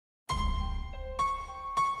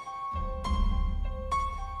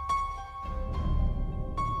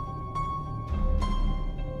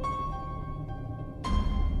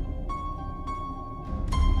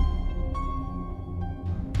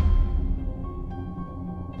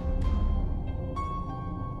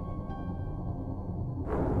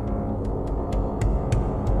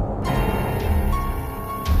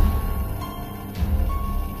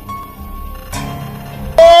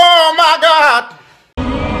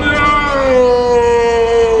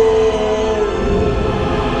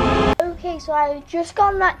I just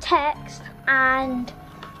got that text and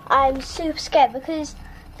I'm super scared because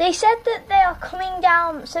they said that they are coming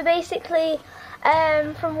down. So basically,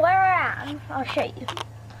 from where I am, I'll show you.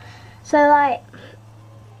 So like,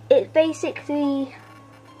 it's basically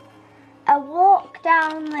a walk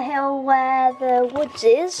down the hill where the woods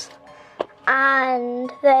is,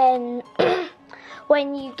 and then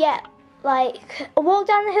when you get like a walk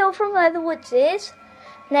down the hill from where the woods is,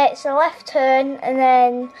 and then it's a left turn, and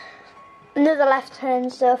then another left turn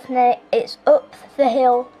stuff, and then it's up the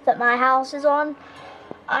hill that my house is on.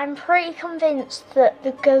 I'm pretty convinced that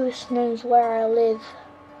the ghost knows where I live.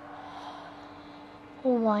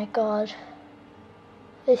 Oh my god.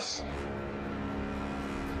 This...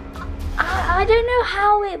 I don't know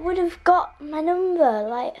how it would have got my number,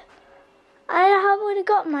 like, I don't know how it would have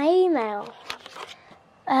got my email.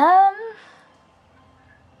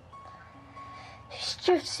 It's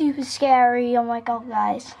just super scary. Oh my god,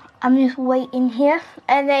 guys. I'm just waiting here,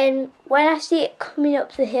 and then when I see it coming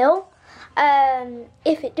up the hill,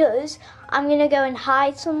 if it does, I'm gonna go and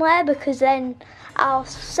hide somewhere, because then I'll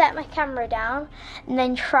set my camera down and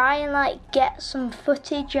then try and like get some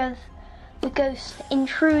footage of the ghost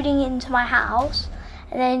intruding into my house,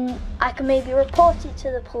 and then I can maybe report it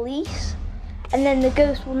to the police, and then the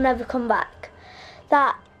ghost will never come back.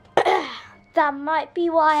 That might be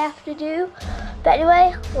what I have to do. But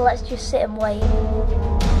anyway, let's just sit and wait.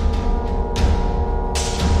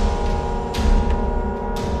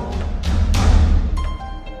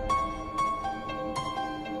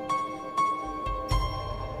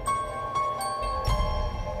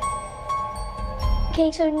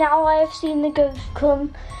 Okay, so now I have seen the ghost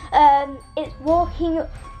come. It's walking.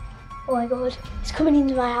 Oh my god, it's coming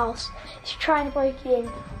into my house. It's trying to break in.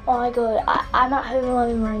 Oh my god, I'm at home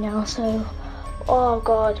alone right now, so. Oh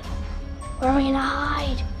god, where am I gonna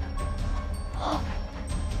hide? Oh,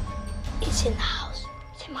 it's in the house.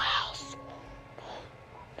 It's in my house.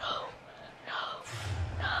 No, no,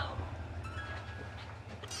 no.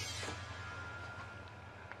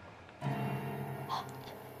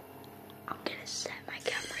 I'm gonna set my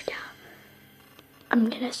camera down. I'm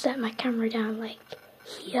gonna set my camera down like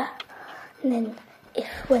here, and then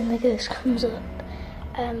when the ghost comes up,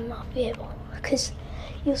 I'll be able, because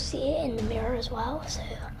you'll see it in the mirror as well, so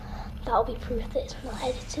that'll be proof that it's not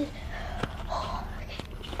edited. Oh, okay.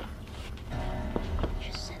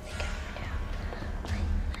 Just set the camera down like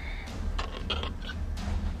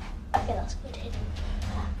there. Okay, that's good hidden.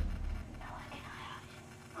 Now I can hide.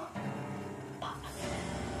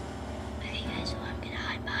 Okay guys, so I'm gonna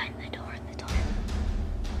hide behind the door at the top.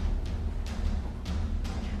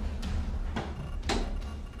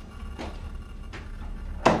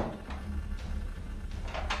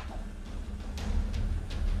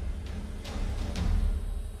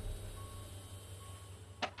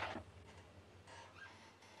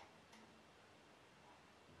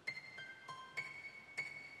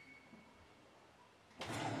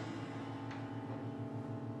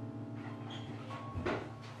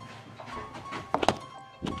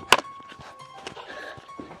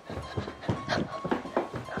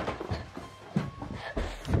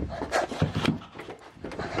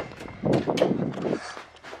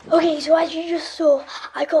 Okay, so as you just saw,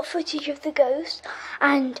 I got footage of the ghost,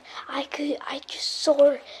 and I just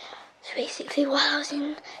saw it. So basically, while I was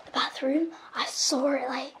in the bathroom, I saw it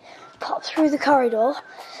like pop through the corridor.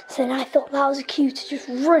 So then I thought that was a cue to just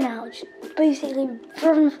run out, just basically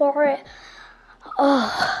run for it.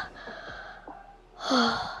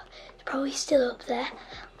 It's probably still up there,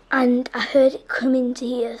 and I heard it come into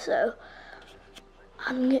here. So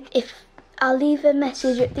I'll leave a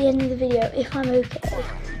message at the end of the video if I'm okay.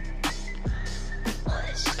 Oh,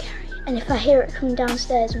 this is scary. And if I hear it come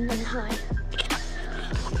downstairs, I'm gonna hide.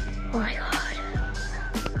 Oh my god.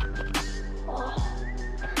 Oh,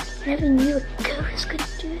 I never knew a ghost could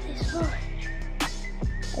do this much.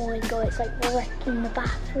 Oh my god, it's like wrecking the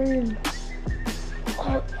bathroom.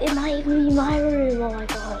 Oh, it might even be my room. Oh my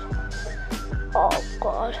god. Oh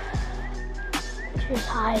god. Just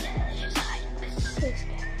hide. Just hide. It's so scary.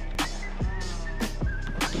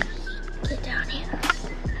 Get down here.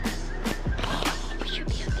 We should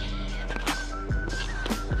be okay.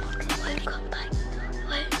 It won't come back. It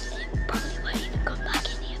probably won't even come back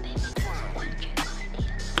in here, baby. It won't go behind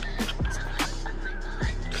here. So I'm like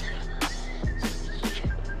behind the sofa. So we should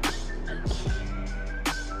be okay.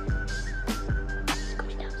 It's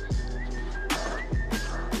coming downstairs.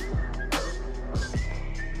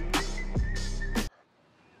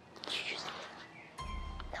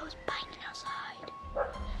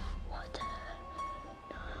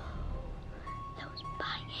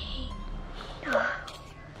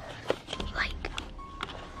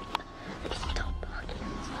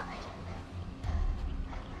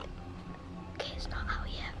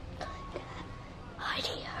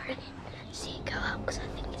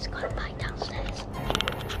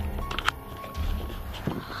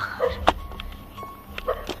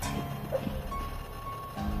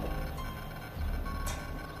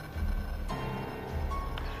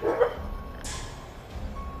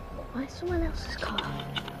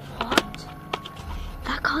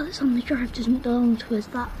 car that's on the drive doesn't belong to us.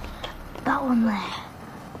 That one there.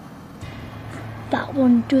 That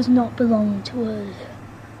one does not belong to us.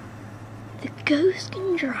 The ghost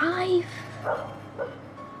can drive. Oh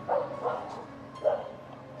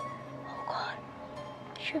God.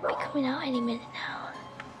 Should be coming out any minute now.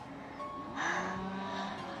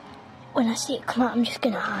 When I see it come out, I'm just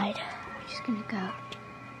gonna hide. I'm just gonna go.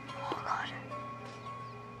 Oh God.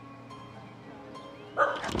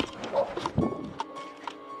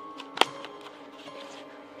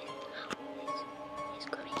 It's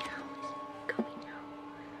coming out. It's coming out.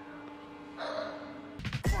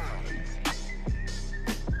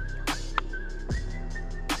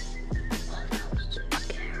 Oh, that was so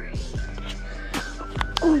scary.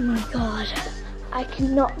 Oh my God. I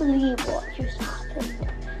cannot believe what just happened.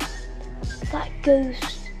 That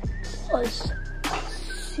ghost was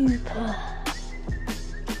super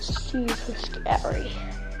scary.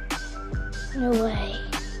 No way.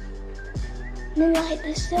 And then like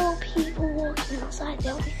there's still people walking outside, they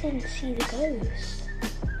obviously didn't see the ghost.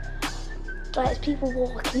 Like there's people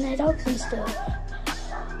walking their dogs and stuff.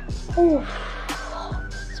 Oh,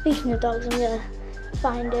 speaking of dogs, I'm gonna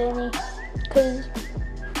find Ernie, because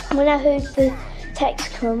when I heard the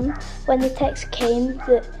text come, when the text came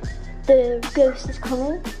that the ghost is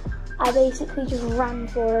coming, I basically just ran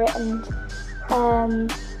for it, and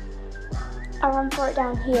I ran for it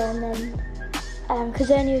down here, and then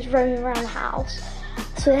because Ernie was roaming around the house,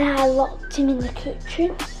 so then I locked him in the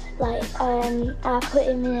kitchen. Like I put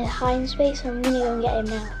him in a hiding space, so I'm gonna go and get him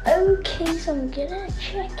now. Okay, so I'm gonna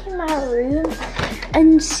check in my room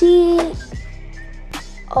and see.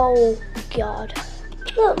 Oh God.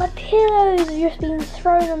 Look, my pillows are just being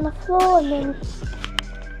thrown on the floor, and then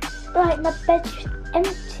like my bed's just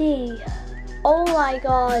empty. Oh my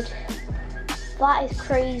God, that is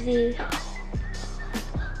crazy.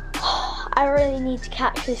 I really need to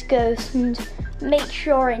catch this ghost and make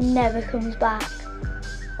sure it never comes back.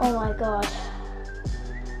 Oh my God.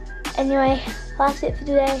 Anyway, that's it for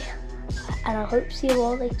today, and I hope to see you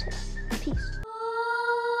all later. Peace.